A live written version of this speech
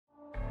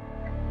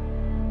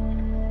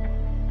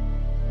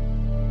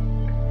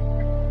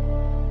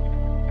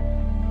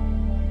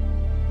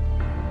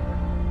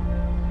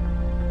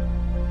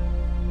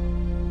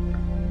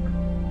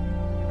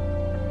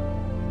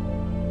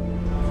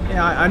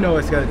I know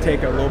it's going to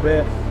take a little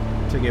bit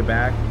to get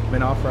back.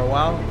 Been off for a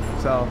while,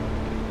 so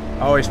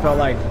I always felt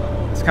like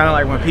it's kind of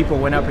like when people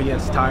went up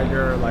against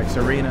Tiger, like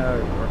Serena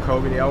or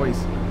Kobe. They always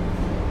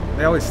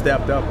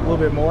stepped up a little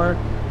bit more.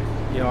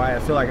 You know, I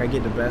feel like I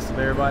get the best of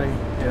everybody.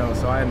 You know,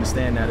 so I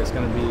understand that it's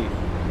going to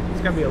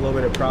be a little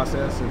bit of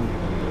process,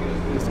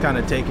 and just kind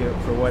of take it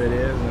for what it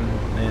is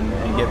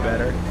and get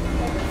better.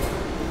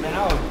 Man,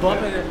 I was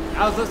bumping it.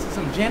 I was listening to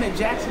some Janet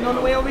Jackson on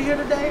the way over here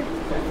today.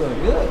 That feels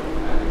good.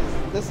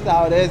 This is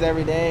how it is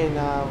every day, and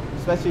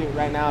especially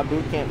right now,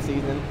 boot camp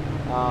season.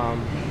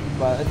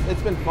 But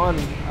it's been fun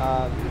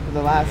for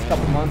the last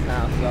couple months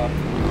now, so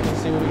we'll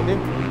see what we can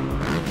do.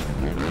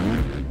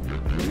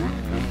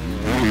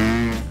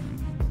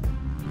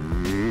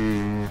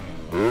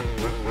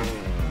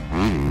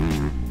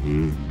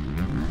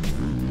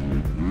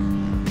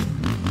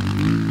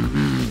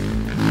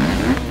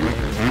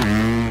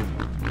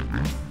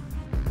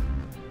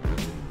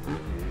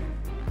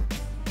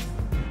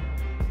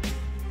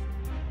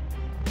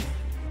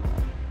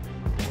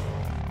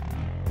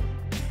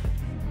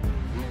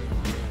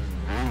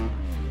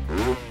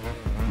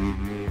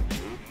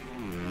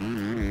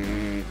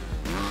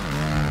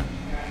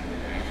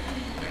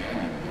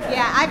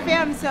 Yeah, I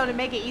film so to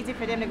make it easy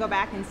for them to go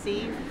back and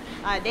see.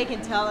 They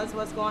can tell us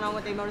what's going on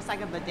with their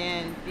motorcycle, but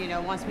then, you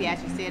know, once we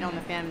actually see it on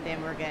the film,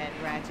 then we're good.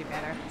 We're actually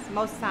better. So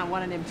most of the time,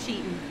 one of them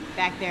cheating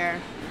back there,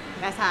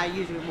 that's how it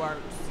usually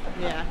works.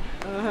 Yeah.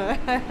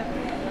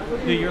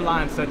 Dude, your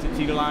line's such a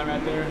cheater line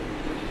right there.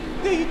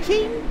 Dude, you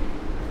cheating?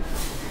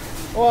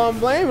 Well, I'm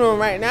blaming him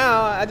right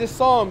now. I just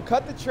saw him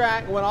cut the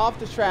track, went off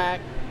the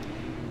track,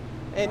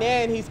 and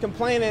then he's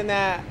complaining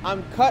that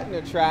I'm cutting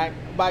the track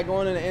by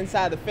going in the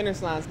inside the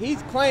finish line.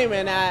 He's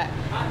claiming that.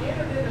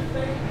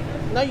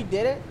 No, you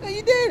didn't. No,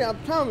 you did. I'm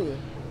telling you.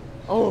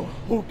 Oh,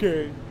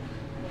 okay.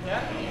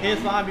 Yeah.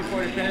 His line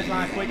before the finish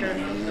line quicker.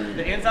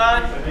 The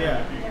inside?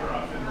 Yeah.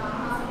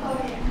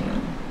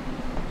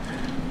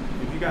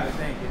 If you got to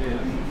think, it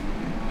is.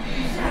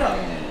 Shut up.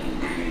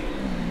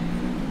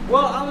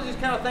 Well, I was just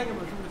kind of thinking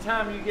from the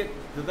time you get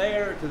to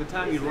there to the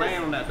time you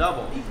land on that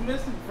double. He's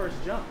missing the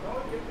first jump.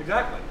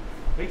 Exactly.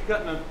 He's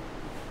cutting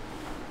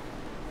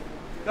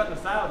the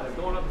side of it,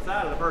 going up the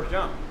side of the first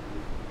jump.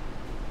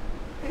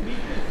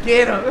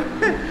 Get him.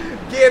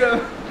 Get him.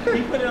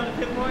 He put it on the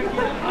pit point.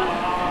 Get him.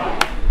 Oh,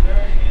 dirty,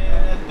 man.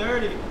 That's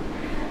dirty.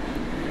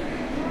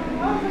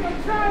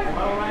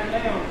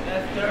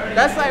 That's dirty.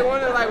 That's like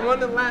one of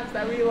the laps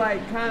that we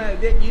kind of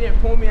did. You didn't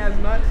pull me as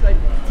much, like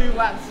 2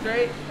 laps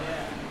straight.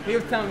 Yeah. He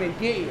was telling me to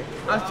get you.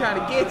 I was trying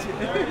to get you.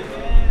 Dirty,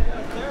 man.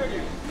 That's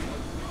dirty.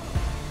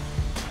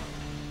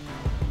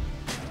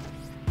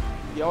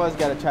 You always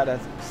got to try to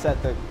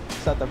set the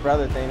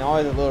brother thing.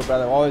 Always a little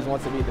brother always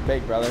wants to be the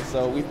big brother.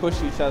 So we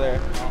push each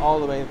other all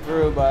the way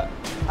through. But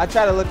I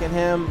try to look at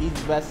him. He's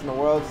the best in the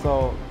world.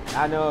 So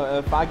I know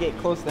if I get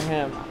close to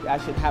him, I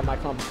should have my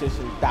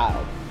competition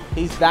dialed.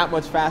 He's that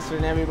much faster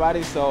than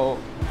everybody. So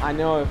I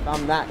know if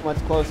I'm that much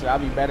closer, I'll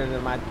be better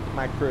than my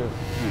crew.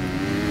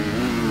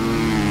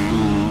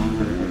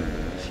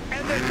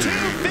 And the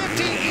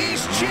 250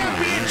 East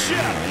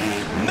Championship,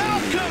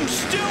 Malcolm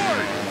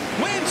Stewart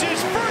wins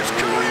his first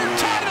career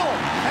title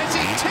as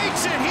he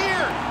takes it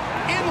here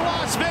in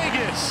Las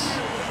Vegas.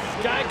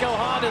 Geico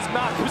Honda's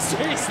Malcolm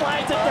Stewart, he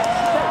slides it down,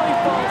 now he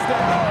falls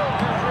down.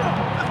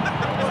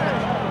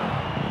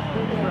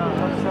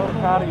 I'm so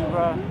proud of you,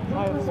 bro. I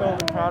am so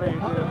proud of you,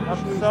 dude.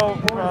 I'm so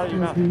proud of you,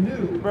 man.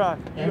 Bro,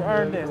 you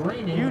earned this.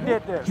 You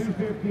did this.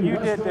 You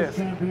did this.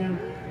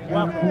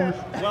 Welcome.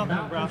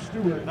 Welcome, bro.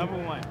 Number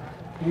one.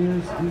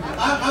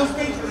 I'm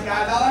speechless,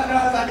 guys. All I know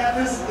is I got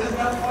this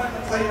much fun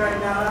to play right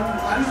now.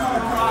 I just want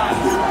to cry.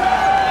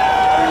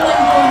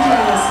 Looking forward to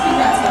this.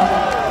 Congrats,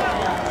 Malcolm.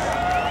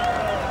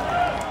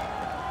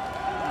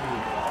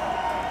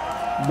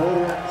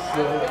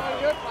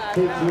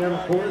 KTM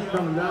Force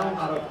coming down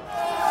out of.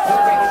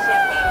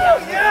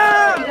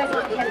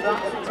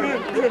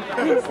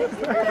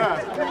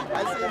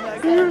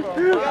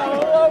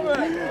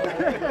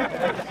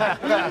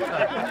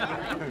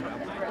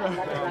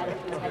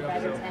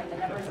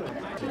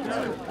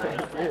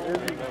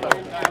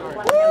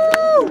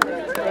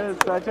 That is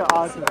such an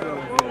awesome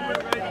feeling.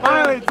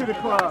 Finally to the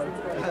club.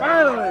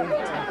 Finally.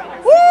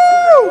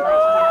 Woo!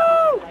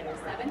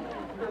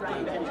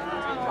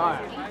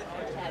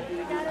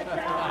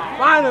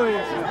 Finally.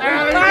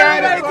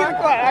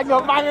 I go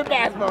bang a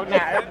bass boat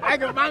now. I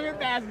go bang a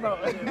bass boat.